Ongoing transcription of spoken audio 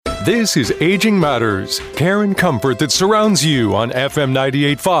This is Aging Matters, care and comfort that surrounds you on FM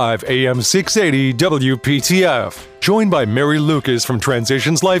 98.5 AM 680 WPTF. Joined by Mary Lucas from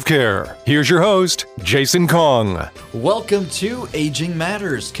Transitions Life Care. Here's your host, Jason Kong. Welcome to Aging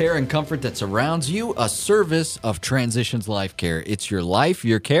Matters, care and comfort that surrounds you, a service of Transitions Life Care. It's your life,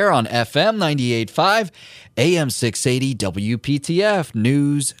 your care on FM 98.5 AM 680 WPTF.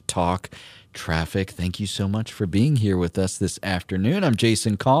 News, talk, traffic. Thank you so much for being here with us this afternoon. I'm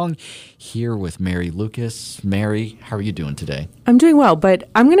Jason Kong, here with Mary Lucas. Mary, how are you doing today? I'm doing well, but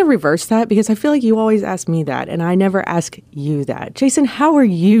I'm going to reverse that because I feel like you always ask me that, and I never ask you that. Jason, how are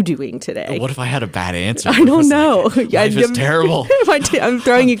you doing today? What if I had a bad answer? I don't know. Life is terrible. I'm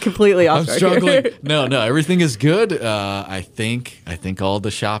throwing you completely off. I'm struggling. No, everything is good. I think all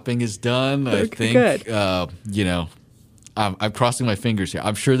the shopping is done. I think, good. I'm crossing my fingers here.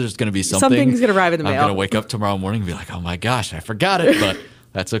 I'm sure there's going to be something. Something's going to arrive in the mail. I'm going to wake up tomorrow morning and be like, oh my gosh, I forgot it. But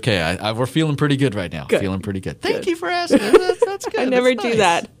that's okay. We're feeling pretty good right now. Good. Feeling pretty good. Thank you for asking. That's good. I never do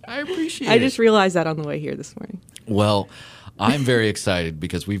that. I appreciate it. I just realized that on the way here this morning. Well, I'm very excited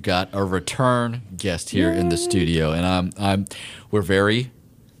because we've got a return guest here in the studio. And we're very,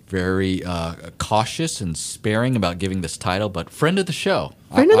 very cautious and sparing about giving this title, but friend of the show.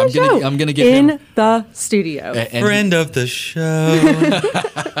 I'm going to give in him the studio. Friend of the show.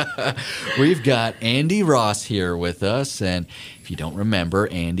 We've got Andy Ross here with us, and if you don't remember,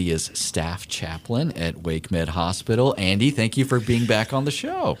 Andy is staff chaplain at WakeMed Hospital. Andy, thank you for being back on the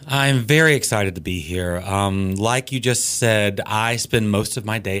show. I'm very excited to be here. Like you just said, I spend most of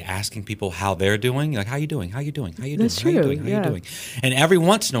my day asking people how they're doing. Like, how you doing? How you doing? How you doing? That's how you true, doing? How yeah. you doing? And every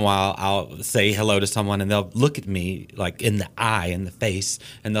once in a while, I'll say hello to someone, and they'll look at me like in the eye, in the face,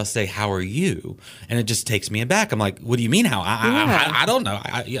 and they'll say, "How are you?" And it just takes me aback. I'm like, "What do you mean how?" I don't know.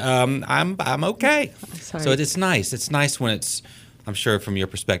 I'm okay. Sorry. So it's nice. It's nice when it's. I'm sure from your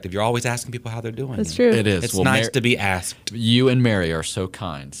perspective, you're always asking people how they're doing. That's true. It is. It's nice to be asked. You and Mary are so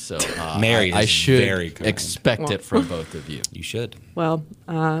kind. So Mary I is should very kind. expect it from both of you. You should. Well,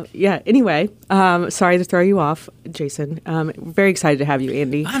 anyway, sorry to throw you off, Jason. Very excited to have you,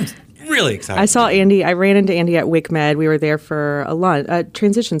 Andy. I'm really excited. I ran into Andy at WakeMed. We were there for a lunch,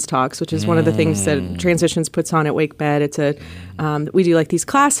 Transitions Talks, which is one of the things that Transitions puts on at WakeMed. It's we do like these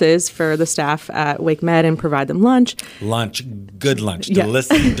classes for the staff at WakeMed and provide them lunch. Good lunch, Yeah.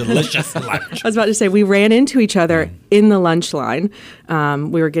 delicious lunch. I was about to say, we ran into each other in the lunch line.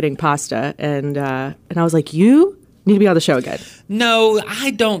 We were getting pasta, and I was like, you need to be on the show again. No, I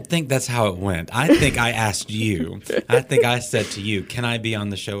don't think that's how it went. I think I asked you. I think I said to you, "Can I be on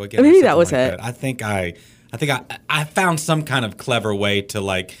the show again?" Maybe that was it. I think I found some kind of clever way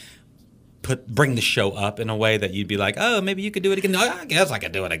to bring the show up in a way that you'd be like, "Oh, maybe you could do it again." No, I guess I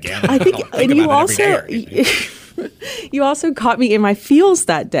could do it again. I think, and you also you also caught me in my feels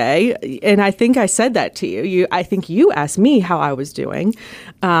that day, and I think I said that to you. I think you asked me how I was doing,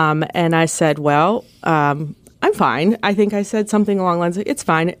 and I said, "Well, I'm fine." I think I said something along the lines of, "It's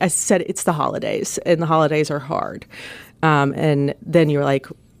fine." I said, "It's the holidays, and the holidays are hard." And then you were like,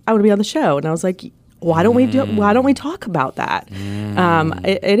 "I want to be on the show," and I was like, Why don't we talk about that?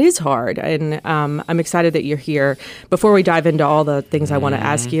 It is hard, and I'm excited that you're here. Before we dive into all the things I want to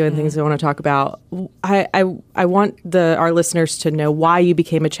ask you and things I want to talk about, I want our listeners to know why you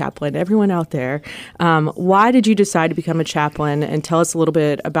became a chaplain. Everyone out there, why did you decide to become a chaplain? And tell us a little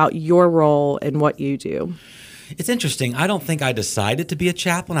bit about your role and what you do. It's interesting. I don't think I decided to be a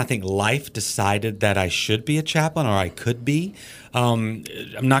chaplain. I think life decided that I should be a chaplain, or I could be. I'm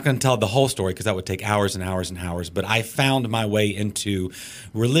not going to tell the whole story because that would take hours and hours and hours, but I found my way into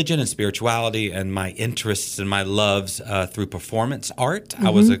religion and spirituality and my interests and my loves through performance art. Mm-hmm. I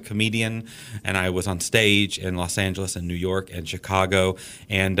was a comedian, and I was on stage in Los Angeles and New York and Chicago,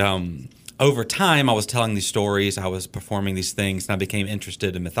 and over time, I was telling these stories, I was performing these things, and I became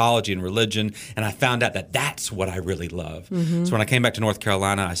interested in mythology and religion, and I found out that that's what I really love. Mm-hmm. So when I came back to North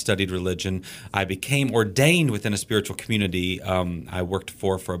Carolina, I studied religion. I became ordained within a spiritual community I worked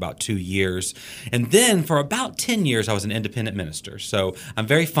for about 2 years. And then for about 10 years, I was an independent minister. So I'm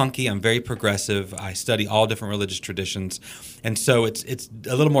very funky, I'm very progressive, I study all different religious traditions, and so it's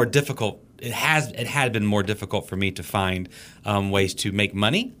a little more difficult. It had been more difficult for me to find ways to make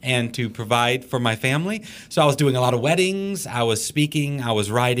money and to provide for my family. So I was doing a lot of weddings, I was speaking, I was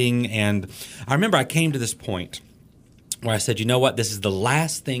writing, and I remember I came to this point where I said, you know what, this is the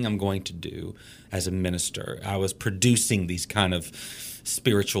last thing I'm going to do as a minister. I was producing these kind of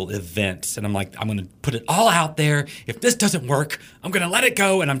spiritual events. And I'm like, I'm going to put it all out there. If this doesn't work, I'm going to let it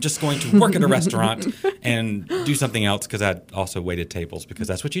go, and I'm just going to work at a restaurant and do something else, because I also waited tables, because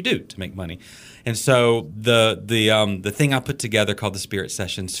that's what you do to make money. And so the thing I put together called the Spirit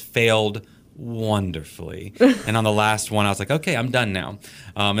Sessions failed wonderfully. And on the last one, I was like, okay, I'm done now.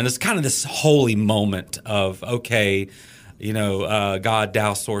 And it's kind of this holy moment of, okay, God,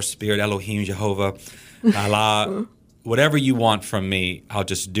 Tao, Source, Spirit, Elohim, Jehovah, Allah, whatever you want from me, I'll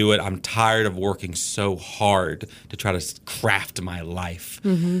just do it. I'm tired of working so hard to try to craft my life.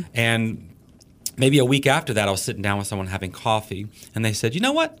 Mm-hmm. And maybe a week after that, I was sitting down with someone having coffee, and they said, you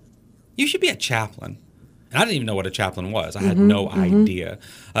know what? You should be a chaplain. And I didn't even know what a chaplain was. I had no idea.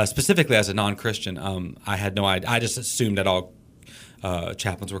 Specifically as a non-Christian, I had no idea. I just assumed that all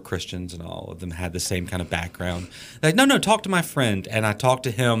chaplains were Christians and all of them had the same kind of background. Like, no, talk to my friend. And I talked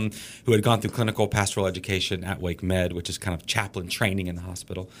to him, who had gone through clinical pastoral education at WakeMed, which is kind of chaplain training in the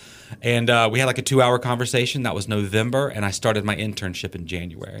hospital. And we had like a 2-hour conversation. That was November, and I started my internship in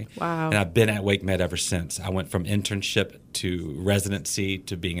January. Wow. And I've been at WakeMed ever since. I went from internship to residency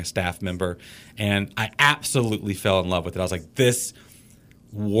to being a staff member, and I absolutely fell in love with it. I was like, this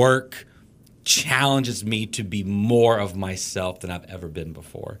work challenges me to be more of myself than I've ever been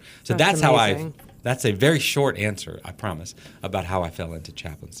before. So that's how that's a very short answer, I promise, about how I fell into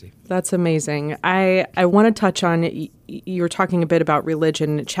chaplaincy. That's amazing. I want to touch on, you were talking a bit about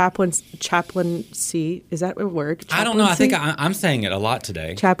religion. Chaplaincy, is that a word? I don't know. I think I'm saying it a lot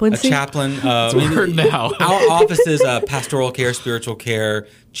today. Chaplaincy? A chaplain. It's a word now. Our office is pastoral care, spiritual care,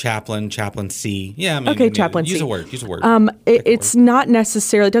 chaplaincy. Yeah, I mean, okay, chaplaincy. Use a word. It's not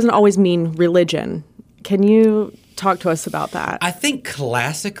necessarily, it doesn't always mean religion. Can you talk to us about that? I think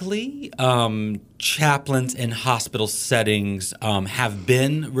classically, chaplains in hospital settings have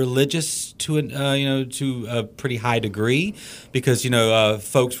been religious to a pretty high degree, because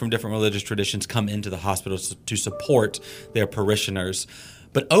folks from different religious traditions come into the hospital to support their parishioners.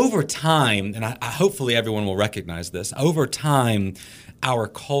 But over time, and I hopefully everyone will recognize this, over time, our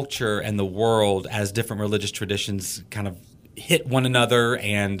culture and the world, as different religious traditions kind of hit one another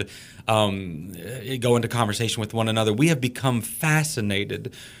and go into conversation with one another, we have become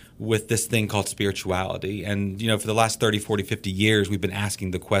fascinated with this thing called spirituality. And, for the last 30, 40, 50 years, we've been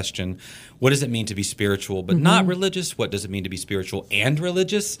asking the question, what does it mean to be spiritual but not religious? What does it mean to be spiritual and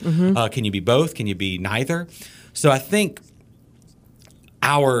religious? Can you be both? Can you be neither? So I think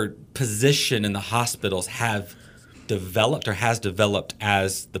our position in the hospitals has developed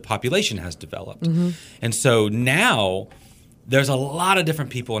as the population has developed. And so now there's a lot of different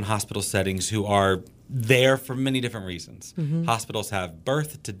people in hospital settings who are there for many different reasons. Hospitals have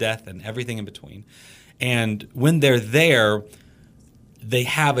birth to death and everything in between. And when they're there, they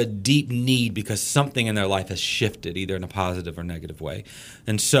have a deep need because something in their life has shifted, either in a positive or negative way.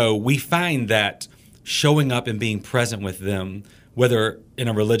 And so we find that showing up and being present with them, whether in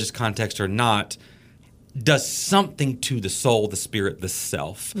a religious context or not, does something to the soul, the spirit, the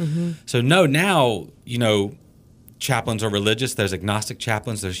self. So now, chaplains are religious. There's agnostic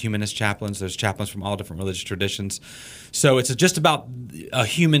chaplains. There's humanist chaplains. There's chaplains from all different religious traditions. So it's just about a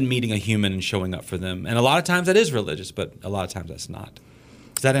human meeting a human and showing up for them. And a lot of times that is religious, but a lot of times that's not.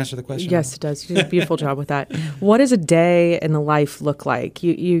 Does that answer the question? Yes, it does. You did a beautiful job with that. What does a day in the life look like?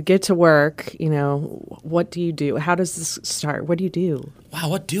 You get to work, what do you do? How does this start? What do you do? Wow,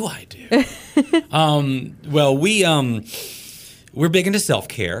 what do I do? Well, we're big into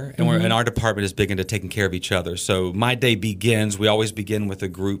self-care, and our department is big into taking care of each other. So my day begins, we always begin with a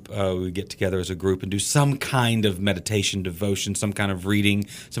group. We get together as a group and do some kind of meditation, devotion, some kind of reading,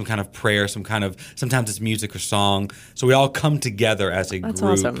 some kind of prayer, sometimes it's music or song. So we all come together as a group. That's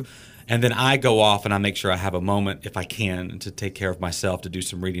awesome. And then I go off and I make sure I have a moment, if I can, to take care of myself, to do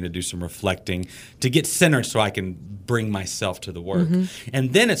some reading, to do some reflecting, to get centered so I can bring myself to the work.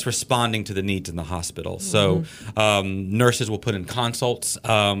 And then it's responding to the needs in the hospital. So nurses will put in consults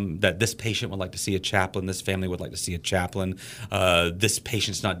that this patient would like to see a chaplain, this family would like to see a chaplain, this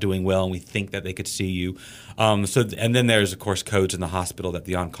patient's not doing well and we think that they could see you. And then there's, of course, codes in the hospital that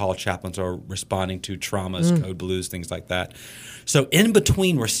the on-call chaplains are responding to, traumas, code blues, things like that. So in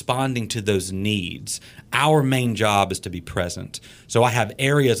between responding to those needs, our main job is to be present. So I have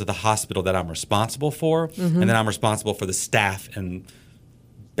areas of the hospital that I'm responsible for, and then I'm responsible for the staff and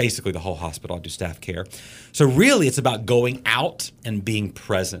basically the whole hospital. I do staff care. So really it's about going out and being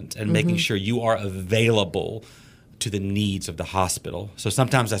present and making sure you are available to the needs of the hospital. So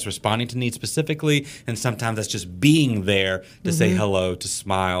sometimes that's responding to needs specifically, and sometimes that's just being there to say hello, to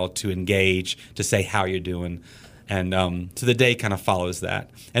smile, to engage, to say how you're doing. And so the day kind of follows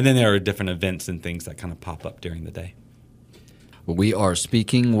that. And then there are different events and things that kind of pop up during the day. We are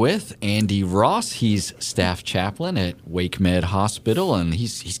speaking with Andy Ross. He's staff chaplain at WakeMed Hospital, and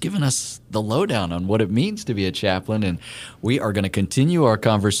he's given us the lowdown on what it means to be a chaplain, and we are going to continue our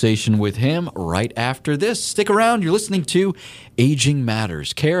conversation with him right after this. Stick around. You're listening to Aging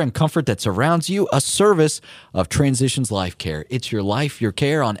Matters, care and comfort that surrounds you, a service of Transitions Life Care. It's your life, your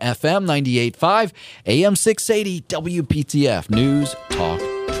care on FM 98.5, AM 680, WPTF, News, Talk,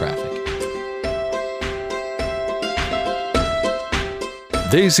 Traffic.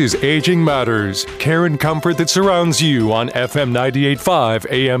 This is Aging Matters, care and comfort that surrounds you on FM 98.5,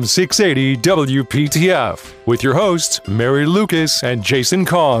 AM 680, WPTF, with your hosts, Mary Lucas and Jason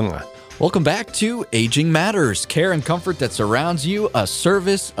Kong. Welcome back to Aging Matters, care and comfort that surrounds you, a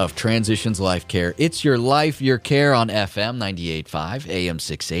service of Transitions Life Care. It's your life, your care on FM 98.5, AM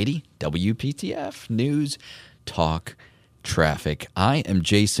 680, WPTF, News, Talk, Traffic. I am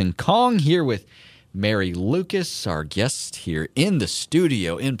Jason Kong here with Mary Lucas. Our guest here in the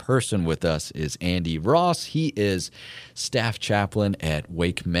studio in person with us is Andy Ross. He is staff chaplain at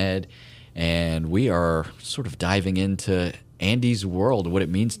WakeMed, and we are sort of diving into Andy's world, what it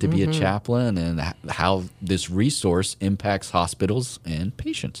means to be a chaplain and how this resource impacts hospitals and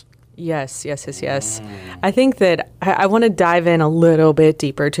patients. Yes. I think that I want to dive in a little bit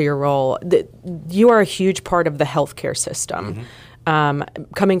deeper to your role. You are a huge part of the healthcare system.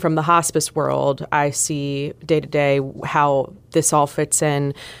 Coming from the hospice world, I see day to day how this all fits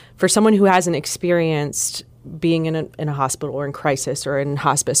in. For someone who hasn't experienced being in a hospital or in crisis or in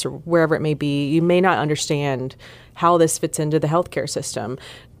hospice or wherever it may be, you may not understand how this fits into the healthcare system.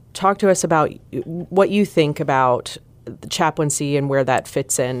 Talk to us about what you think about the chaplaincy and where that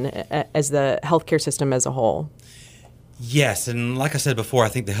fits in as the healthcare system as a whole. Yes, and like I said before, I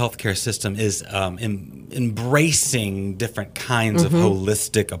think the healthcare system is embracing different kinds of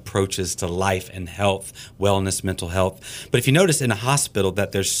holistic approaches to life and health, wellness, mental health. But if you notice in a hospital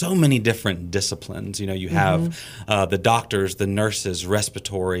that there's so many different disciplines, you have the doctors, the nurses,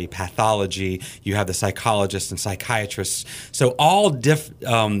 respiratory, pathology, you have the psychologists and psychiatrists. So all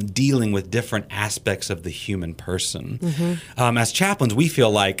dealing with different aspects of the human person. As chaplains, we feel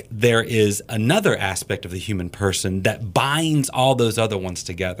like there is another aspect of the human person that binds all those other ones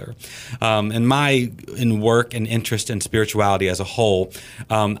together. In work and interest in spirituality as a whole,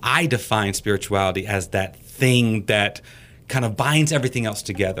 I define spirituality as that thing that kind of binds everything else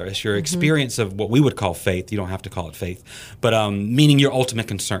together. It's your experience of what we would call faith. You don't have to call it faith, but meaning your ultimate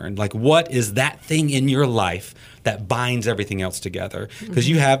concern. Like, what is that thing in your life that binds everything else together? Because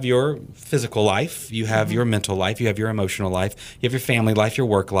you have your physical life, you have your mental life, you have your emotional life, you have your family life, your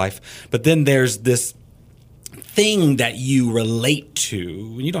work life, but then there's this thing that you relate to.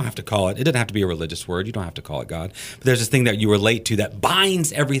 You don't have to call it doesn't have to be a religious word. You don't have to call it God. But there's this thing that you relate to that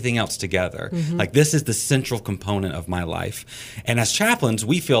binds everything else together. Like, this is the central component of my life. And as chaplains,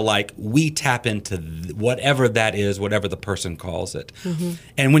 we feel like we tap into whatever that is, whatever the person calls it.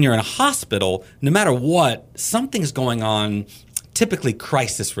 And when you're in a hospital, no matter what, something's going on, typically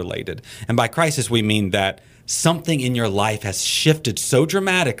crisis related. And by crisis, we mean that something in your life has shifted so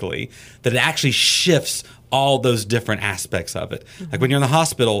dramatically that it actually shifts all those different aspects of it. Like, when you're in the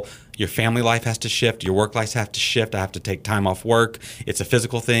hospital, your family life has to shift, your work life has to shift. I have to take time off work. It's a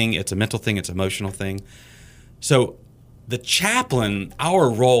physical thing, it's a mental thing, it's an emotional thing. So the chaplain, our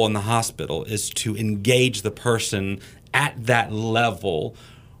role in the hospital is to engage the person at that level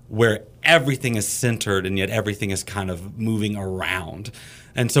where everything is centered and yet everything is kind of moving around.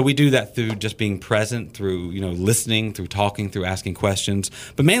 And so we do that through just being present, through listening, through talking, through asking questions,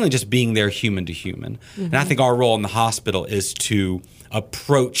 but mainly just being there human to human. And I think our role in the hospital is to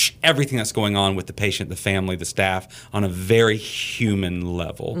approach everything that's going on with the patient, the family, the staff on a very human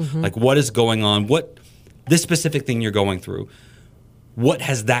level. Like, what is going on? What this specific thing you're going through, what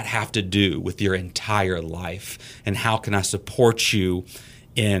has that have to do with your entire life? And how can I support you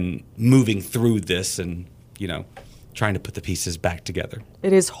in moving through this and, trying to put the pieces back together?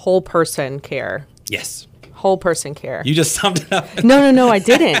 It is whole person care. Yes. Whole person care. You just summed it up. No, I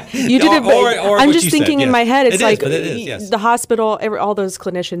didn't. You did it. Or I'm just thinking in my head. It's like yes. The hospital. All those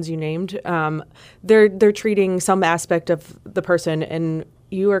clinicians you named. They're treating some aspect of the person, and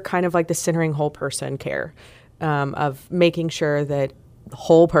you are kind of like the centering whole person care, of making sure that the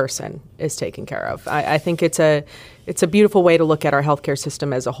whole person is taken care of. I think it's a beautiful way to look at our healthcare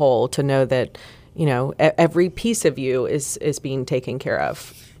system as a whole, to know that every piece of you is being taken care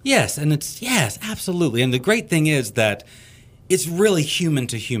of. Yes, and yes, absolutely. And the great thing is that it's really human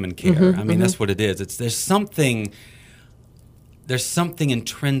to human care. I mean, that's what it is. There's there's something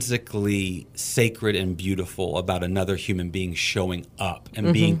intrinsically sacred and beautiful about another human being showing up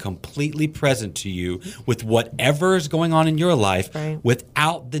and being completely present to you with whatever is going on in your life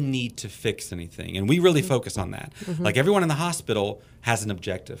without the need to fix anything. And we really focus on that. Like everyone in the hospital has an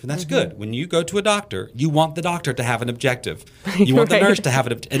objective, and that's good. When you go to a doctor, you want the doctor to have an objective. You want the nurse to have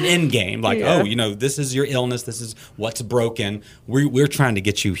an end game, like, oh, you know, this is your illness, this is what's broken. We're trying to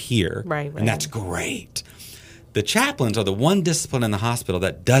get you here, and that's great. The chaplains are the one discipline in the hospital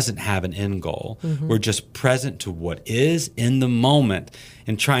that doesn't have an end goal. We're just present to what is in the moment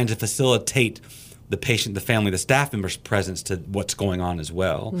and trying to facilitate the patient, the family, the staff members' presence to what's going on as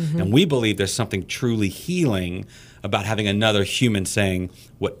well. And we believe there's something truly healing about having another human saying,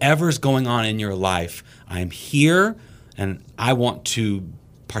 whatever's going on in your life, I'm here and I want to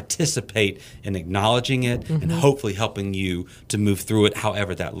participate in acknowledging it and hopefully helping you to move through it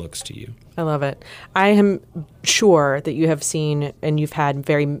however that looks to you. I love it. I am sure that you have seen and you've had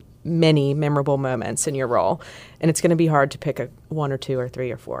very many memorable moments in your role, and it's going to be hard to pick one or two or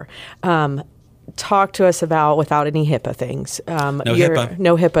three or four. Talk to us about, without any HIPAA things. No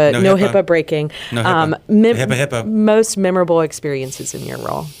HIPAA breaking. No HIPAA. HIPAA. Most memorable experiences in your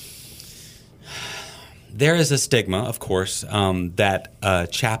role. There is a stigma, of course,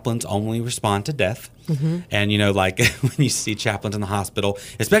 that chaplains only respond to death. And, you know, like when you see chaplains in the hospital,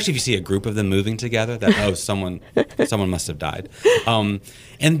 especially if you see a group of them moving together, that, oh, someone must have died.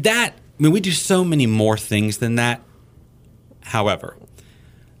 And that, I mean, we do so many more things than that. However,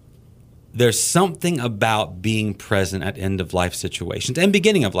 there's something about being present at end-of-life situations and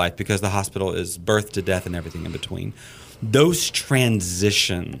beginning of life, because the hospital is birth to death and everything in between. Those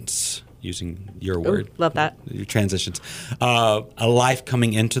transitions, using your word. Ooh, love that. Your transitions. A life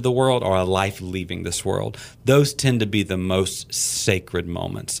coming into the world or a life leaving this world. Those tend to be the most sacred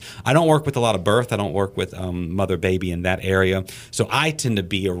moments. I don't work with a lot of birth. I don't work with mother, baby in that area. So I tend to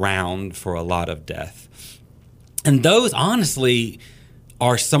be around for a lot of death. And those, honestly,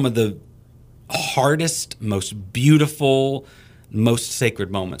 are some of the hardest, most beautiful, most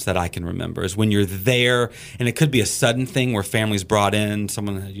sacred moments that I can remember, is when you're there, and it could be a sudden thing where family's brought in,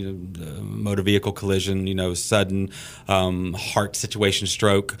 someone, you know, motor vehicle collision, you know, sudden heart situation,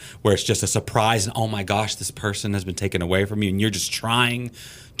 stroke, where it's just a surprise and, oh my gosh, this person has been taken away from you, and you're just trying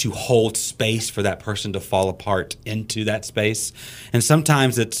to hold space for that person to fall apart into that space. And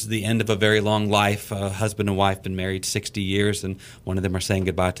sometimes it's the end of a very long life. Husband and wife been married 60 years, and one of them are saying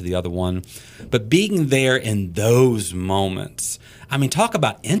goodbye to the other one. But being there in those moments, I mean, talk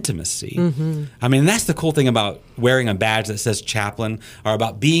about intimacy. I mean, that's the cool thing about wearing a badge that says chaplain, or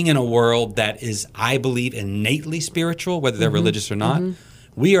about being in a world that is, I believe, innately spiritual, whether they're religious or not.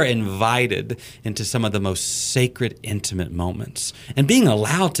 We are invited into some of the most sacred, intimate moments. And being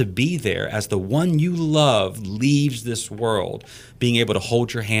allowed to be there as the one you love leaves this world, being able to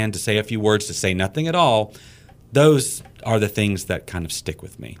hold your hand, to say a few words, to say nothing at all, those are the things that kind of stick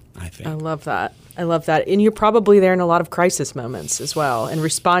with me, I think. I love that. I love that. And you're probably there in a lot of crisis moments as well, and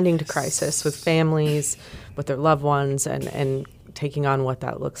responding to crisis with families, with their loved ones, and taking on what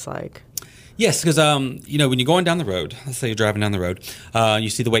that looks like. Yes, because you know, when you're going down the road, let's say you're driving down the road, you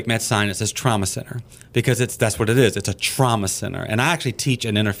see the WakeMed sign. It says trauma center, because that's what it is. It's a trauma center. And I actually teach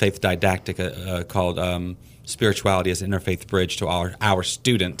an interfaith didactic called Spirituality as an Interfaith Bridge to our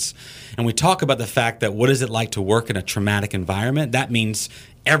students. And we talk about the fact that what is it like to work in a traumatic environment? That means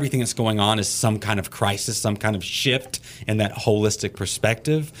everything that's going on is some kind of crisis, some kind of shift in that holistic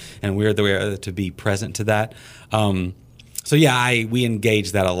perspective, and we're there to be present to that. So yeah, we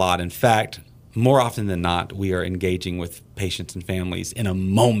engage that a lot. In fact, more often than not, we are engaging with patients and families in a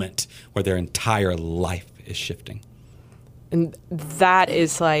moment where their entire life is shifting. And that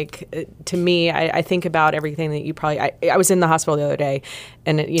is like, to me, I think about everything that you probably, I was in the hospital the other day,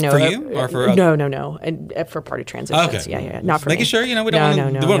 and you know. For you or for No. And for party transitions. Okay. Yeah. Not for making me. sure, you know, we don't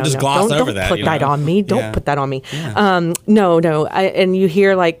want to just gloss over that. Don't put that on me. Don't put that on me. Yeah. No. And you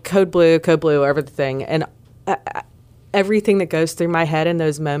hear like code blue over the thing. And everything that goes through my head in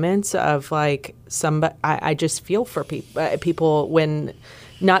those moments of like I just feel for people when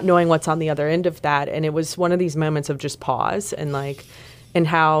not knowing what's on the other end of that. And it was one of these moments of just pause and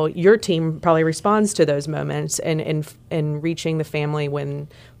how your team probably responds to those moments and reaching the family when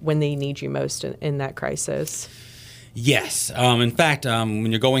they need you most in that crisis. Yes. In fact, when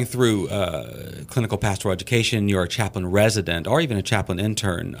you're going through clinical pastoral education, you're a chaplain resident or even a chaplain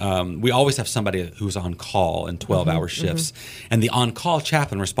intern, we always have somebody who's on call in 12-hour shifts. And the on-call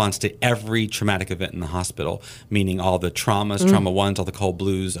chaplain responds to every traumatic event in the hospital, meaning all the traumas, trauma ones, all the cold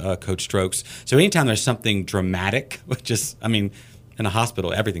blues, code strokes. So anytime there's something dramatic, which is, I mean, in a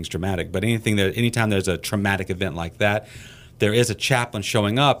hospital, everything's dramatic, but anytime there's a traumatic event like that, there is a chaplain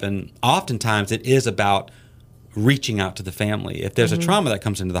showing up, and oftentimes it is about reaching out to the family. If there's a trauma that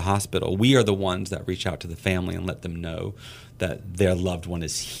comes into the hospital, we are the ones that reach out to the family and let them know that their loved one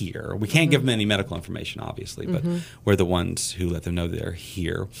is here. We can't give them any medical information, obviously, but we're the ones who let them know they're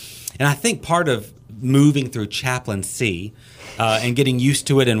here. And I think part of moving through chaplaincy and getting used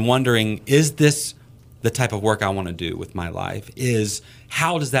to it and wondering, is this the type of work I want to do with my life, is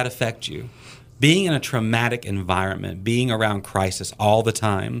how does that affect you? Being in a traumatic environment, being around crisis all the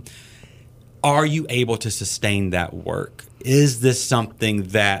time, are you able to sustain that work? Is this something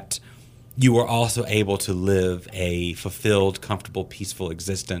that you are also able to live a fulfilled, comfortable, peaceful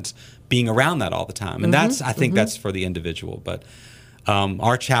existence being around that all the time? And I think that's for the individual. But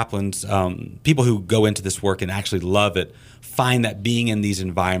our chaplains, people who go into this work and actually love it, find that being in these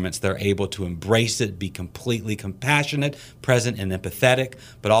environments, they're able to embrace it, be completely compassionate, present, and empathetic,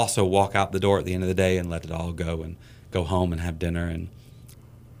 but also walk out the door at the end of the day and let it all go and go home and have dinner and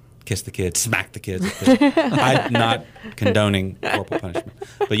kiss the kids, smack the kids. I'm not condoning corporal punishment.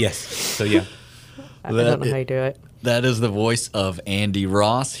 But yes, so yeah. I don't know how you do it. That is the voice of Andy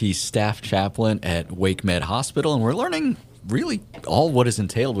Ross. He's staff chaplain at WakeMed Hospital, and we're learning really all what is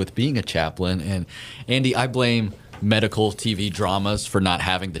entailed with being a chaplain. And Andy, I blame medical TV dramas for not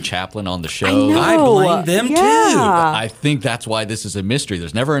having the chaplain on the show. I blame them too. I think that's why this is a mystery.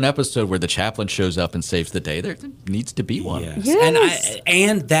 There's never an episode where the chaplain shows up and saves the day. There needs to be one. Yes.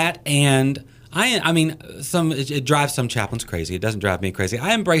 I mean, it drives some chaplains crazy. It doesn't drive me crazy.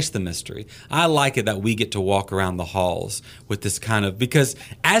 I embrace the mystery. I like it that we get to walk around the halls with this kind of, because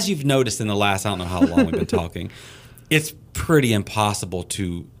as you've noticed in the last, I don't know how long we've been talking, it's pretty impossible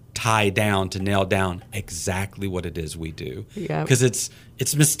to nail down exactly what it is we do. Yeah. Because it's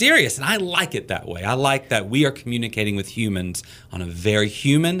mysterious, and I like it that way. I like that we are communicating with humans on a very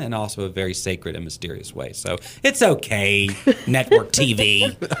human and also a very sacred and mysterious way. So it's okay, network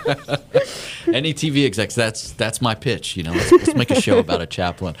TV. Any TV execs, that's my pitch. Let's make a show about a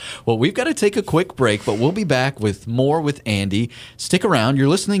chaplain. Well, we've got to take a quick break, but we'll be back with more with Andy. Stick around. You're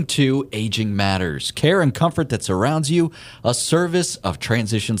listening to Aging Matters, care and comfort that surrounds you, a service of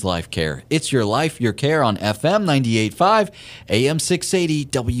Transitions Life Care. It's your life, your care on FM 98.5, AM 680,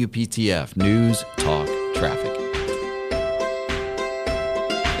 WPTF, News, Talk, Traffic.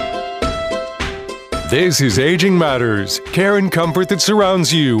 This is Aging Matters, care and comfort that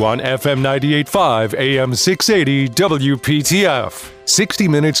surrounds you on FM 98.5, AM 680, WPTF. 60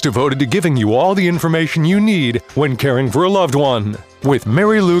 minutes devoted to giving you all the information you need when caring for a loved one. With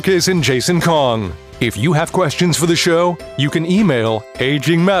Mary Lucas and Jason Kong. If you have questions for the show, you can email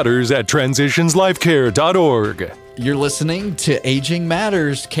agingmatters@transitionslifecare.org. You're listening to Aging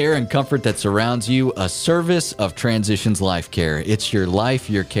Matters, care and comfort that surrounds you, a service of Transitions Life Care. It's your life,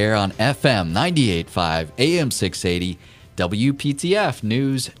 your care on FM 98.5, AM 680, WPTF,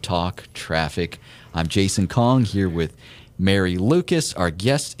 News, Talk, Traffic. I'm Jason Kong here with Mary Lucas. Our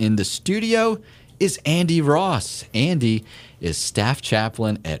guest in the studio is Andy Ross. Andy is staff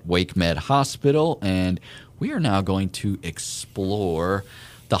chaplain at WakeMed Hospital, and we are now going to explore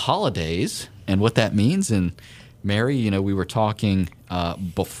the holidays and what that means. And Mary, we were talking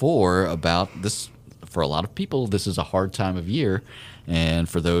before about this. For a lot of people, this is a hard time of year. And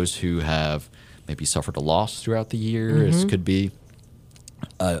for those who have maybe suffered a loss throughout the year, this could be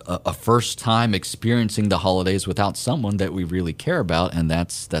a first time experiencing the holidays without someone that we really care about. And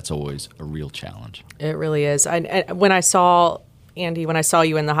that's always a real challenge. It really is. When I saw Andy, when I saw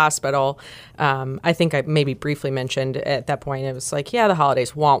you in the hospital, I think I maybe briefly mentioned at that point, it was like, yeah, the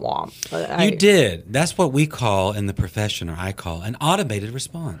holidays, womp womp. You did. That's what we call in the profession, or I call, an automated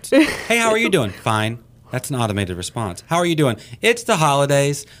response. Hey, how are you doing? Fine. That's an automated response. How are you doing? It's the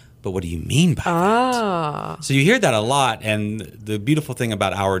holidays. But what do you mean by that? So you hear that a lot, and the beautiful thing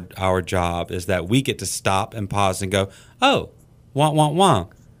about our job is that we get to stop and pause and go, oh, womp, womp,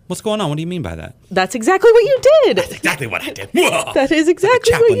 womp. What's going on? What do you mean by that? That's exactly what you did. That's exactly what I did. Whoa. That is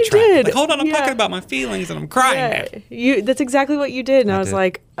exactly what you did. Like, hold on, I'm talking about my feelings and I'm crying. Yeah. That's exactly what you did. And I was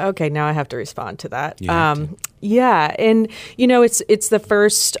like, okay, now I have to respond to that. Yeah, and it's the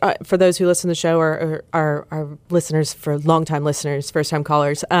first for those who listen to the show or are listeners, for longtime listeners, first time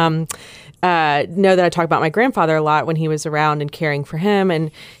callers. Know that I talk about my grandfather a lot when he was around and caring for him,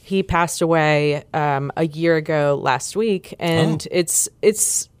 and he passed away a year ago last week, and it's.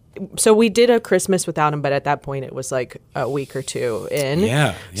 So we did a Christmas without him, but at that point it was like a week or two in.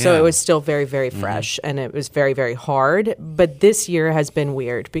 Yeah. So it was still very, very fresh, and it was very, very hard. But this year has been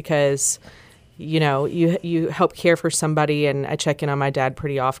weird because, you help care for somebody, and I check in on my dad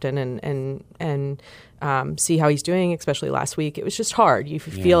pretty often, and see how he's doing, especially last week. It was just hard. You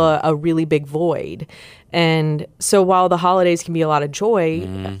feel a really big void. And so while the holidays can be a lot of joy,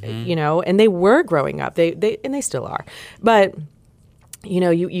 you know, and they were growing up, they still are. But you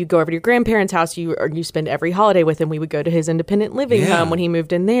know, you go over to your grandparents' house, you spend every holiday with him. We would go to his independent living home when he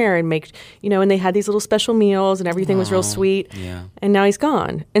moved in there and make, you know, and they had these little special meals and everything was real sweet. Yeah. And now he's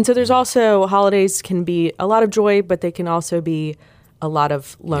gone. And so there's also, holidays can be a lot of joy, but they can also be a lot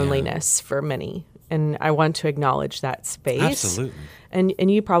of loneliness for many. And I want to acknowledge that space. Absolutely.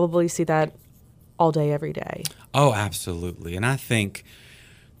 And you probably see that all day, every day. Oh, absolutely. And I think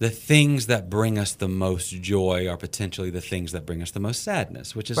the things that bring us the most joy are potentially the things that bring us the most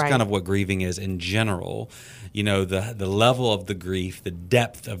sadness, which is kind of what grieving is in general. You know, the level of the grief, the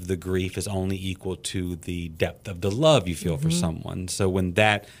depth of the grief is only equal to the depth of the love you feel for someone. So when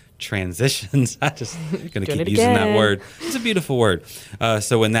that transitions, I just going to keep using that word. It's a beautiful word.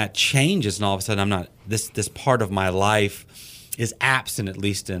 So when that changes and all of a sudden I'm not, this part of my life is absent, at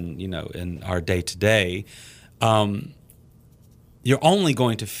least in, you know, in our day to day, you're only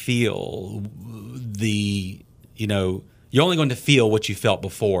going to feel you're only going to feel what you felt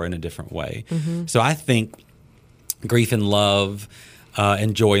before in a different way. So I think grief and love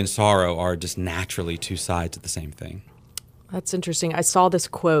and joy and sorrow are just naturally two sides of the same thing. That's interesting. I saw this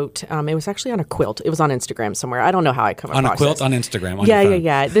quote. It was actually on a quilt. It was on Instagram somewhere. I don't know how I come across it. On a quilt on Instagram. On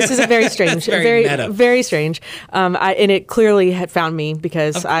Yeah. This is a very strange, very strange. And it clearly had found me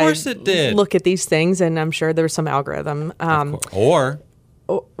because it did. Look at these things, and I'm sure there was some algorithm. Or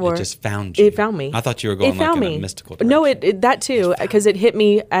it just found you. It found me. I thought you were going like in a mystical direction. No, that too, because it hit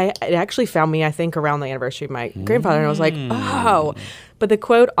me. It actually found me, I think, around the anniversary of my grandfather, and I was like, oh. But the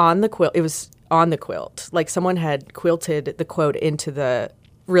quote on the quilt, it was on the quilt. Like someone had quilted the quote into the,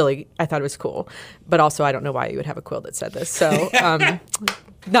 really, I thought it was cool. But also, I don't know why you would have a quilt that said this. So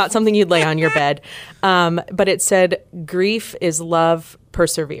not something you'd lay on your bed. But it said, grief is love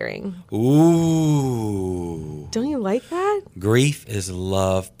persevering. Ooh. Don't you like that? Grief is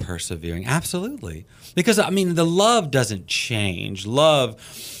love persevering. Absolutely. Because, I mean, the love doesn't change.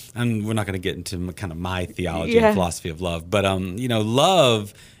 Love, and we're not going to get into kind of my theology and philosophy of love, but, you know,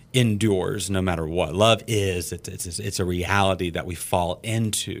 love endures no matter what. Love is, it's a reality that we fall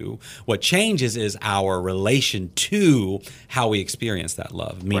into. What changes is our relation to how we experience that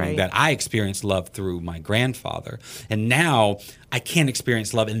love, meaning that I experienced love through my grandfather, and now I can't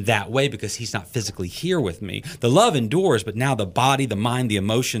experience love in that way because he's not physically here with me. The love endures, but now the body, the mind, the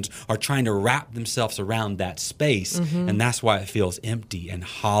emotions are trying to wrap themselves around that space, and that's why it feels empty and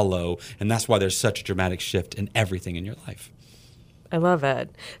hollow, and that's why there's such a dramatic shift in everything in your life. I love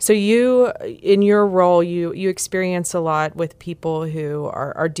it. So you, in your role, you experience a lot with people who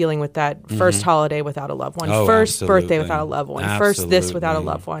are dealing with that first holiday without a loved one, first birthday without a loved one, first this without a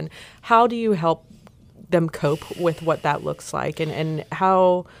loved one. How do you help them cope with what that looks like? And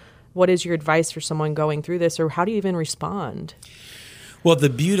what is your advice for someone going through this, or how do you even respond? Well,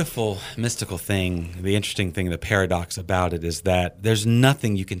 the beautiful, mystical thing, the interesting thing, the paradox about it is that there's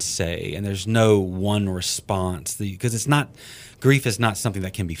nothing you can say and there's no one response because grief is not something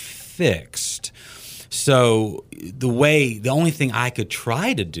that can be fixed. So the only thing I could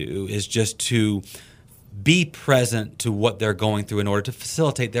try to do is just to be present to what they're going through in order to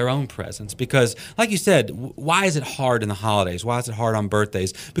facilitate their own presence. Because, like you said, why is it hard in the holidays? Why is it hard on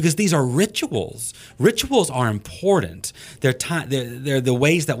birthdays? Because these are rituals. Rituals are important. They're the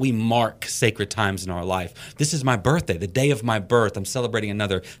ways that we mark sacred times in our life. This is my birthday, the day of my birth. I'm celebrating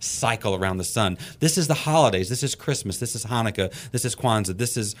another cycle around the sun. This is the holidays. This is Christmas. This is Hanukkah. This is Kwanzaa.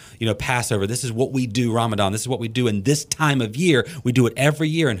 This is, Passover. This is what we do, Ramadan. This is what we do in this time of year. We do it every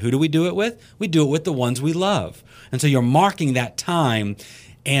year. And who do we do it with? We do it with the ones we love. And so you're marking that time,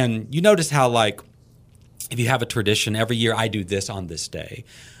 and you notice how, like, if you have a tradition, every year I do this on this day.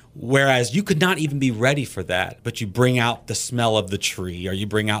 Whereas you could not even be ready for that, but you bring out the smell of the tree, or you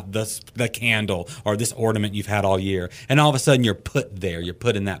bring out the candle, or this ornament you've had all year. And all of a sudden you're put there, you're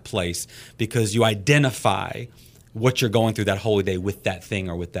put in that place because you identify what you're going through that holy day with that thing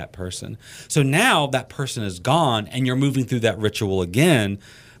or with that person. So now that person is gone and you're moving through that ritual again,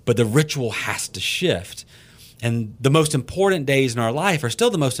 but the ritual has to shift. And the most important days in our life are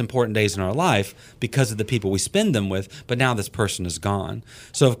still the most important days in our life because of the people we spend them with, but now this person is gone.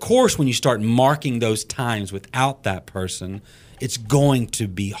 So, of course, when you start marking those times without that person, it's going to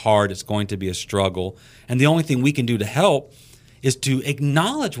be hard. It's going to be a struggle. And the only thing we can do to help is to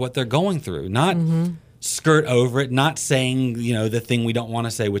acknowledge what they're going through, not skirt over it, not saying, the thing we don't want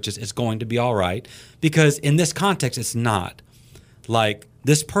to say, which is it's going to be all right. Because in this context, it's not. Like,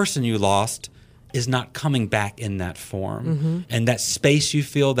 this person you lost is not coming back in that form. And that space you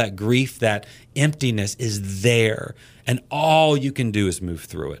feel, that grief, that emptiness is there. And all you can do is move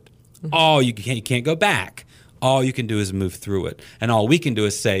through it. You can't go back. All you can do is move through it. And all we can do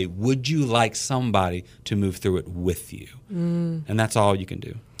is say, would you like somebody to move through it with you? And that's all you can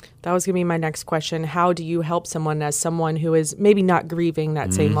do. That was going to be my next question. How do you help someone, as someone who is maybe not grieving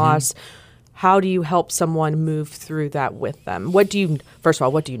that same loss? How do you help someone move through that with them? First of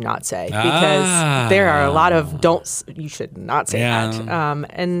all, what do you not say? Because there are a lot of you should not say that.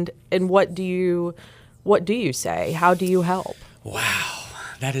 And what do you say? How do you help? Wow.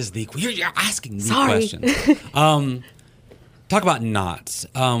 That is you're asking me questions. Talk about knots.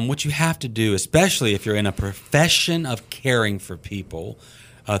 What you have to do, especially if you're in a profession of caring for people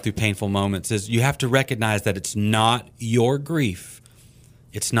through painful moments, is you have to recognize that it's not your grief,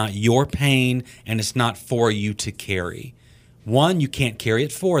 it's not your pain, and it's not for you to carry. One, you can't carry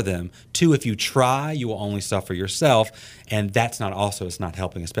it for them. Two, if you try, you will only suffer yourself. And it's not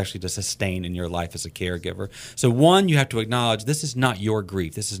helping, especially to sustain in your life as a caregiver. So one, you have to acknowledge this is not your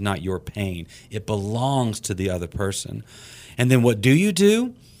grief. This is not your pain. It belongs to the other person. And then what do? You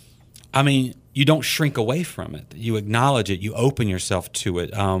don't shrink away from it. You acknowledge it. You open yourself to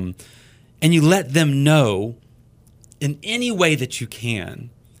it. And you let them know in any way that you can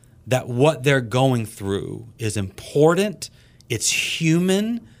that what they're going through is important. It's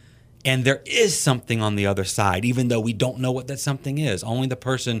human, and there is something on the other side, even though we don't know what that something is. Only the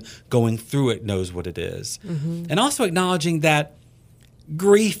person going through it knows what it is. And also acknowledging that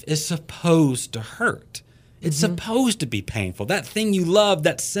grief is supposed to hurt. It's supposed to be painful. That thing you love,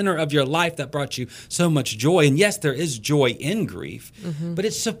 that center of your life that brought you so much joy. And yes, there is joy in grief, but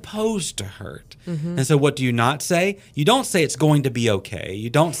it's supposed to hurt. And so what do you not say? You don't say it's going to be okay. You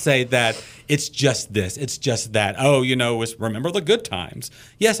don't say that it's just this, it's just that. Remember the good times.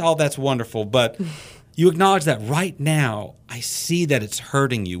 Yes, all that's wonderful, but you acknowledge that right now, I see that it's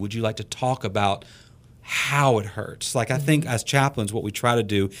hurting you. Would you like to talk about how it hurts? I think as chaplains, what we try to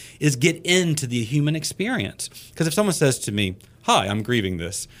do is get into the human experience. Because if someone says to me, hi, I'm grieving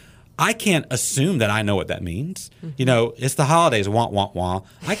this, I can't assume that I know what that means. It's the holidays, wah, wah, wah.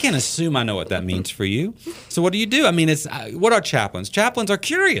 I can't assume I know what that means for you. So what do you do? What are chaplains? Chaplains are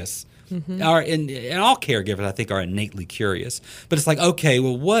curious. And all caregivers, I think, are innately curious. But it's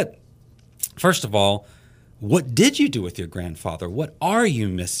first of all, what did you do with your grandfather? What are you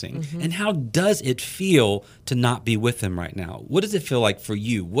missing? And how does it feel to not be with him right now? What does it feel like for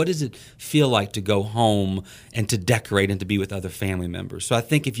you? What does it feel like to go home and to decorate and to be with other family members? So I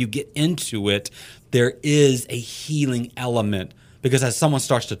think if you get into it, there is a healing element. Because as someone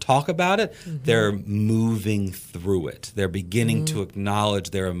starts to talk about it, they're moving through it. They're beginning to acknowledge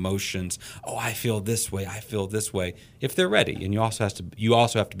their emotions. Oh, I feel this way. I feel this way. If they're ready, and you also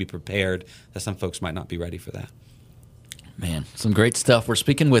have to be prepared that some folks might not be ready for that. Man, some great stuff. We're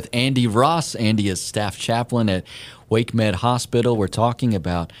speaking with Andy Ross. Andy is staff chaplain at WakeMed Hospital. We're talking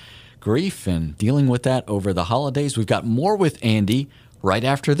about grief and dealing with that over the holidays. We've got more with Andy right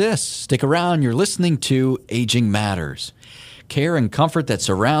after this. Stick around. You're listening to Aging Matters. Care and comfort that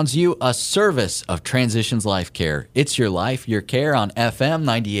surrounds you, a service of Transitions Life Care. It's your life, your care on FM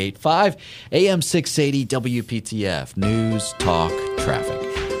 98.5, AM 680 WPTF. News, talk, traffic.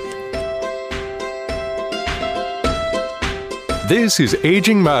 This is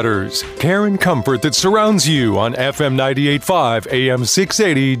Aging Matters, care and comfort that surrounds you on FM 98.5, AM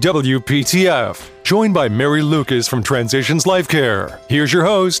 680 WPTF. Joined by Mary Lucas from Transitions Life Care. Here's your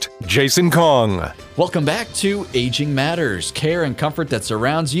host, Jason Kong. Welcome back to Aging Matters, care and comfort that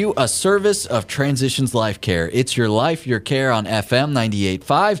surrounds you, a service of Transitions Life Care. It's your life, your care on FM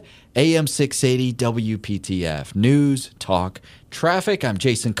 98.5, AM 680 WPTF. News, talk, traffic. I'm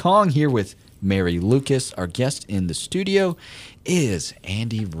Jason Kong here with Mary Lucas. Our guest in the studio is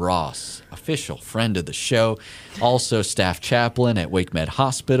Andy Ross, official friend of the show, also staff chaplain at WakeMed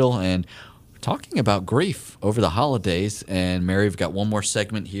Hospital, and talking about grief over the holidays. And Mary, we've got one more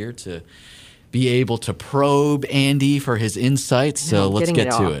segment here to be able to probe Andy for his insights. So let's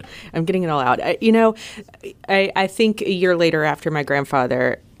get to it. I'm getting it all out. I think a year later after my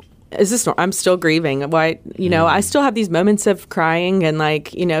grandfather, I'm still grieving. Why? I still have these moments of crying and I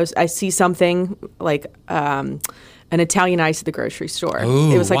see something like an Italian ice at the grocery store.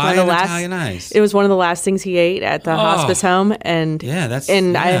 Ooh, it was like why one of the last. Italian ice? It was one of the last things he ate at the hospice home, and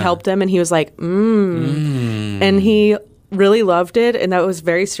I helped him, and he was like, and he really loved it, and that was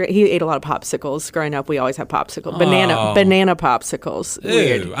very strange. He ate a lot of popsicles growing up. We always have popsicles, banana popsicles. Ew.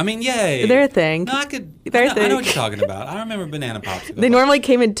 Weird. I mean, yay. They're a thing. No, I know what you're talking about. I remember banana popsicles. They normally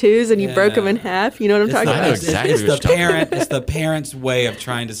came in twos, and you broke them in half. You know what I'm talking I know about? exactly It's what you're talking about. it's the parents' way of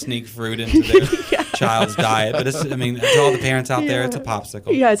trying to sneak fruit into their child's diet. But to all the parents out there, it's a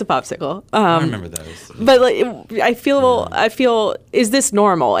popsicle. Yeah, it's a popsicle. I remember those. But I feel, is this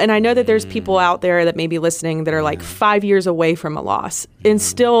normal? And I know that there's people out there that may be listening that are like 5 years away from a loss and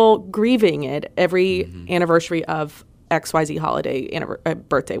still grieving it every anniversary of XYZ holiday,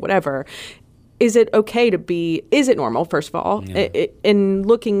 birthday, whatever. Is it okay to be, is it normal, first of all? In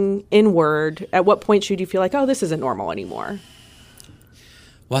looking inward, at what point should you feel like, oh, this isn't normal anymore?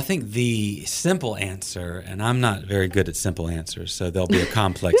 Well, I think the simple answer, and I'm not very good at simple answers, so there'll be a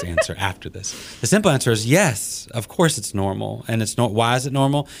complex answer after this. The simple answer is yes, of course it's normal. And why is it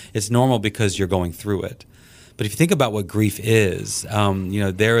normal? It's normal because you're going through it. But if you think about what grief is,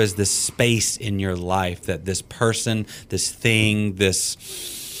 there is this space in your life that this person, this thing,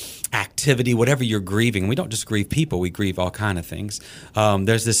 this activity, whatever you're grieving, we don't just grieve people, we grieve all kind of things.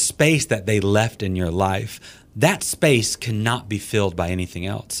 There's this space that they left in your life. That space cannot be filled by anything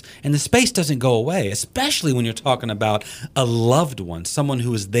else. And the space doesn't go away, especially when you're talking about a loved one, someone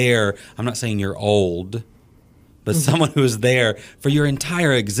who is there. I'm not saying you're old, but someone who is there for your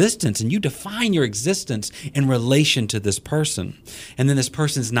entire existence, and you define your existence in relation to this person. And then this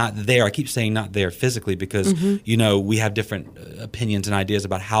person's not there. I keep saying not there physically because, we have different opinions and ideas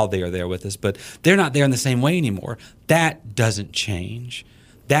about how they are there with us, but they're not there in the same way anymore. That doesn't change.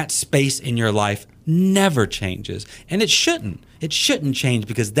 That space in your life never changes. And it shouldn't. It shouldn't change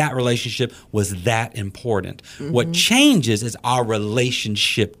because that relationship was that important. What changes is our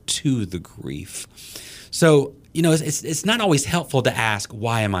relationship to the grief. So, it's not always helpful to ask,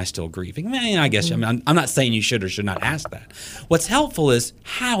 why am I still grieving? I guess I'm not saying you should or should not ask that. What's helpful is,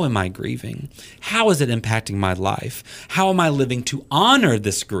 how am I grieving? How is it impacting my life? How am I living to honor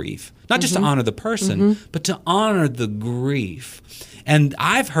this grief? Not just to honor the person, but to honor the grief. And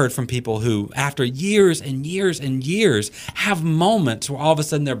I've heard from people who, after years and years and years, have moments where all of a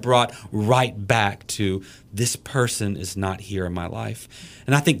sudden they're brought right back to, this person is not here in my life.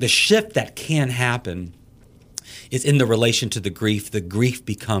 And I think the shift that can happen is in the relation to the grief. The grief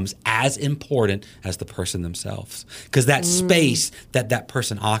becomes as important as the person themselves. Because that space that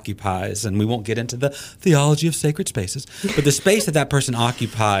person occupies, and we won't get into the theology of sacred spaces, but the space that person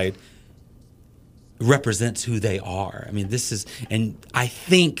occupied represents who they are. And I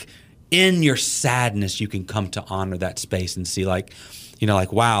think in your sadness, you can come to honor that space and see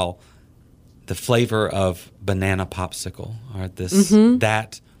wow, the flavor of banana popsicle, or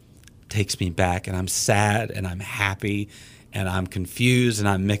that takes me back, and I'm sad and I'm happy and I'm confused and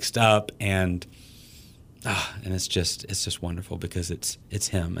I'm mixed up, and it's just wonderful because it's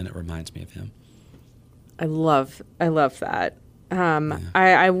him and it reminds me of him. I love that.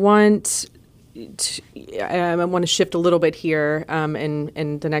 I want to shift a little bit here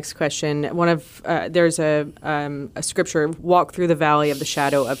in the next question. There's a scripture, walk through the valley of the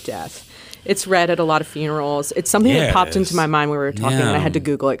shadow of death. It's read at a lot of funerals. It's something that popped into my mind when we were talking, and I had to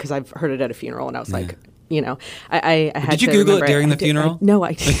Google it because I've heard it at a funeral, and I was like, I had to. Did you Google it during the funeral? No,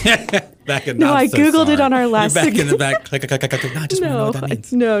 I didn't. Back in, no, I Googled it on our last. You're back in the back. Click. No, I just want to know what that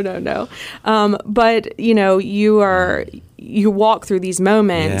means. No. But you walk through these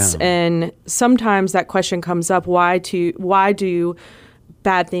moments, and sometimes that question comes up: why do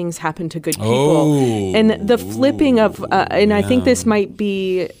bad things happen to good people? And the flipping of, and I think this might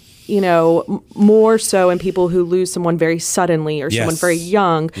be, more so in people who lose someone very suddenly or someone very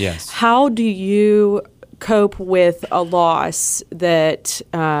young. Yes. How do you cope with a loss that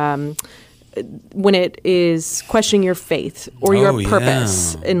when it is questioning your faith or your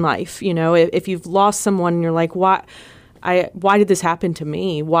purpose in life? If you've lost someone and you're like, why did this happen to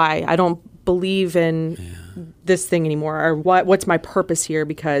me? Why? I don't believe in this thing anymore, or what's my purpose here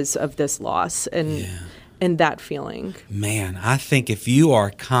because of this loss? And that feeling. Man, I think if you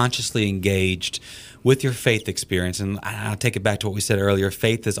are consciously engaged with your faith experience, and I'll take it back to what we said earlier,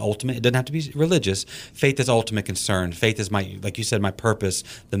 faith is ultimate. It doesn't have to be religious. Faith is ultimate concern. Faith is like you said, my purpose,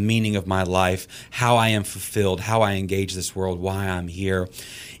 the meaning of my life, how I am fulfilled, how I engage this world, why I'm here.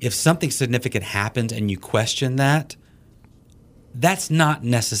 If something significant happens and you question that, that's not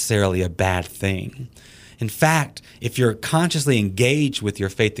necessarily a bad thing. In fact, if you're consciously engaged with your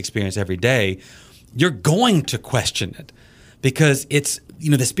faith experience every day, you're going to question it because it's,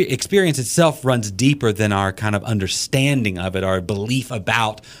 the experience itself runs deeper than our kind of understanding of it, our belief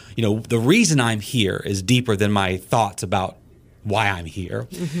about, the reason I'm here is deeper than my thoughts about why I'm here.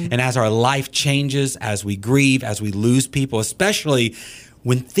 And as our life changes, as we grieve, as we lose people, especially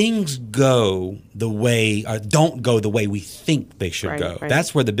when things go the way or don't go the way we think they should go,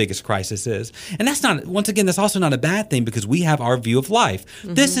 that's where the biggest crisis is. And that's not, once again, that's also not a bad thing because we have our view of life.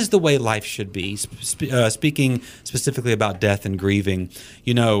 This is the way life should be. Speaking specifically about death and grieving,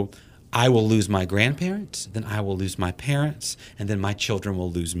 you know, I will lose my grandparents, then I will lose my parents, and then my children will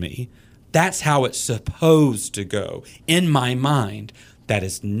lose me. That's how it's supposed to go. In my mind, that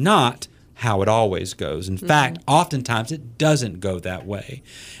is not how it always goes. In fact, oftentimes it doesn't go that way.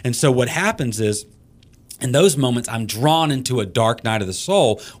 And so what happens is, in those moments, I'm drawn into a dark night of the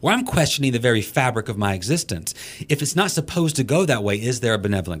soul where I'm questioning the very fabric of my existence. If it's not supposed to go that way, is there a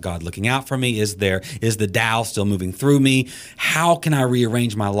benevolent God looking out for me? Is the Tao still moving through me? How can I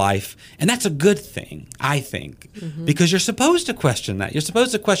rearrange my life? And that's a good thing, I think, because you're supposed to question that. You're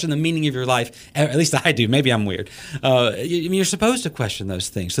supposed to question the meaning of your life. At least I do. Maybe I'm weird. You're supposed to question those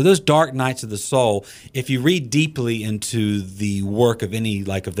things. So those dark nights of the soul, if you read deeply into the work of any,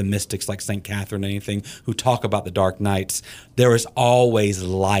 like of the mystics like St. Catherine or anything, who talk about the dark nights, there is always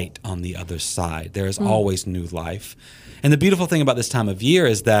light on the other side. There is always new life. And the beautiful thing about this time of year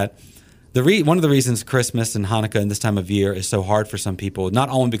is that one of the reasons Christmas and Hanukkah and this time of year is so hard for some people, not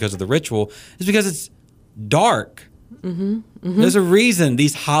only because of the ritual, is because it's dark. There's a reason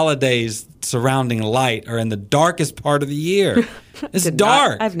these holidays surrounding light are in the darkest part of the year. It's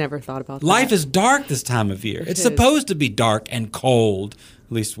dark. I've never thought about that. Life is dark this time of year. It's supposed to be dark and cold,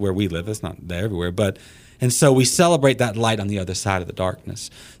 at least where we live. It's not there everywhere, and so we celebrate that light on the other side of the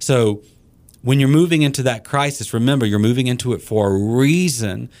darkness. So when you're moving into that crisis, remember, you're moving into it for a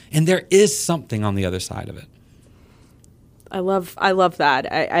reason, and there is something on the other side of it. I love that.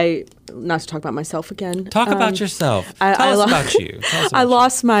 I not to talk about myself again. Talk about yourself. Tell us about you. I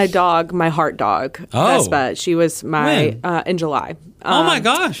lost my dog, my heart dog, Vespa. She was in July. Oh my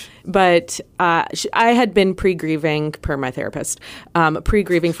gosh! But I had been pre-grieving, per my therapist,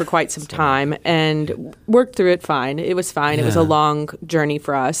 pre-grieving for quite some time and worked through it fine. It was fine. Yeah. It was a long journey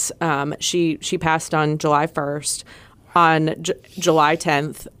for us. She passed on July 1st. On July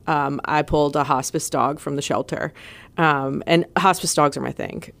 10th, I pulled a hospice dog from the shelter. And hospice dogs are my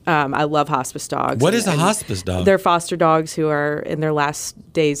thing. I love hospice dogs. What is a hospice dog? They're foster dogs who are in their last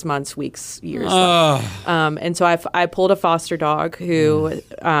days, months, weeks, years. And so I pulled a foster dog who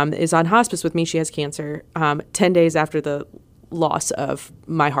is on hospice with me. She has cancer 10 days after the loss of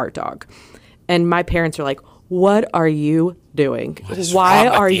my heart dog. And my parents are like, what are you doing? Why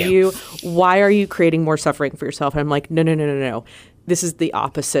are you creating more suffering for yourself? And I'm like, no. This is the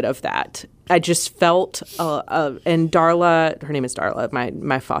opposite of that. I just felt, and Darla, her name is Darla,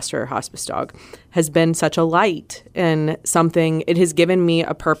 my foster hospice dog, has been such a light and something. It has given me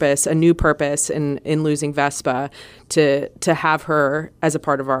a purpose, a new purpose in losing Vespa, to have her as a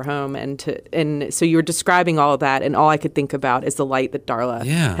part of our home, and so you were describing all of that, and all I could think about is the light that Darla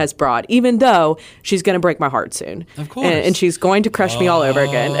has brought. Even though she's going to break my heart soon, of course, and she's going to crush me all over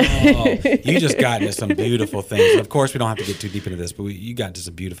again. You just got into some beautiful things. And of course, we don't have to get too deep into this, but you got into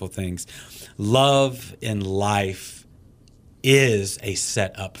some beautiful things. Love in life is a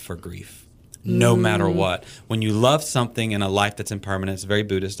setup for grief, no matter what. When you love something in a life that's impermanent, it's a very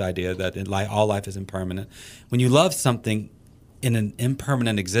Buddhist idea that all life is impermanent. When you love something in an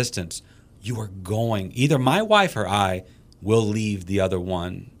impermanent existence, you are going, either my wife or I will leave the other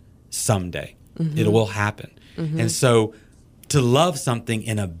one someday. It will happen. And so to love something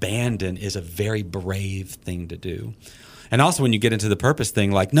and abandon is a very brave thing to do. And also when you get into the purpose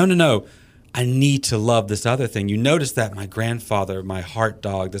thing, like, no, I need to love this other thing. You notice that my grandfather, my heart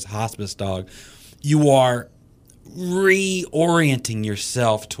dog, this hospice dog, you are reorienting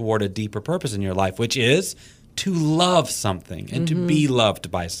yourself toward a deeper purpose in your life, which is to love something and to be loved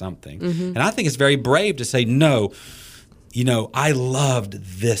by something. And I think it's very brave to say, no, I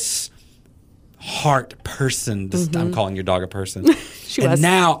loved this heart person. I'm calling your dog a person.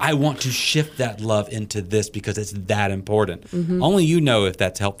 Now I want to shift that love into this because it's that important. Only you know if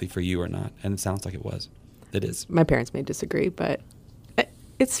that's healthy for you or not. And it sounds like it was. It is. My parents may disagree, but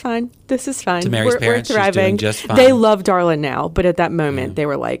it's fine. This is fine. To Mary's parents, we're thriving. She's doing just fine. They love Darla now, but at that moment they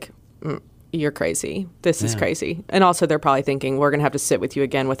were like, you're crazy. This is crazy. And also they're probably thinking, we're going to have to sit with you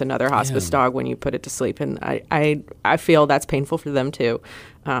again with another hospice dog when you put it to sleep. And I feel that's painful for them too.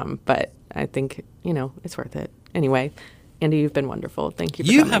 But I think, it's worth it. Anyway, Andy, you've been wonderful. Thank you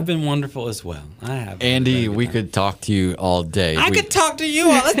for coming. You have been wonderful as well. I have. Andy, we could talk to you all day. I could talk to you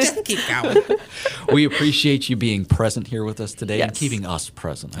all. Let's just keep going. We appreciate you being present here with us today and keeping us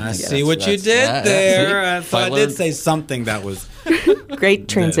present. I see what you did there. I thought I did say something that was Great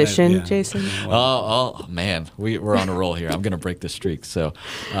transition, Jason. Oh, man, we're on a roll here. I'm going to break the streak. So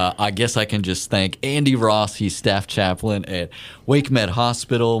I guess I can just thank Andy Ross. He's staff chaplain at WakeMed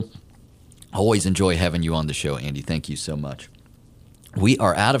Hospital. I always enjoy having you on the show, Andy. Thank you so much. We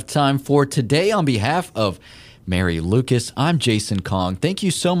are out of time for today. On behalf of Mary Lucas, I'm Jason Kong. Thank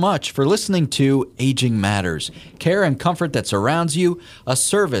you so much for listening to Aging Matters, care and comfort that surrounds you, a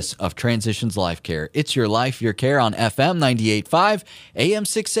service of Transitions Life Care. It's your life, your care on FM 98.5, AM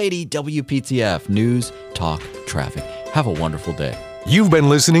 680, WPTF, News, Talk, Traffic. Have a wonderful day. You've been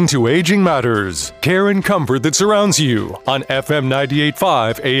listening to Aging Matters, care and comfort that surrounds you on FM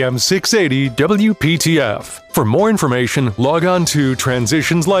 98.5, AM 680, WPTF. For more information, log on to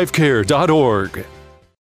transitionslifecare.org.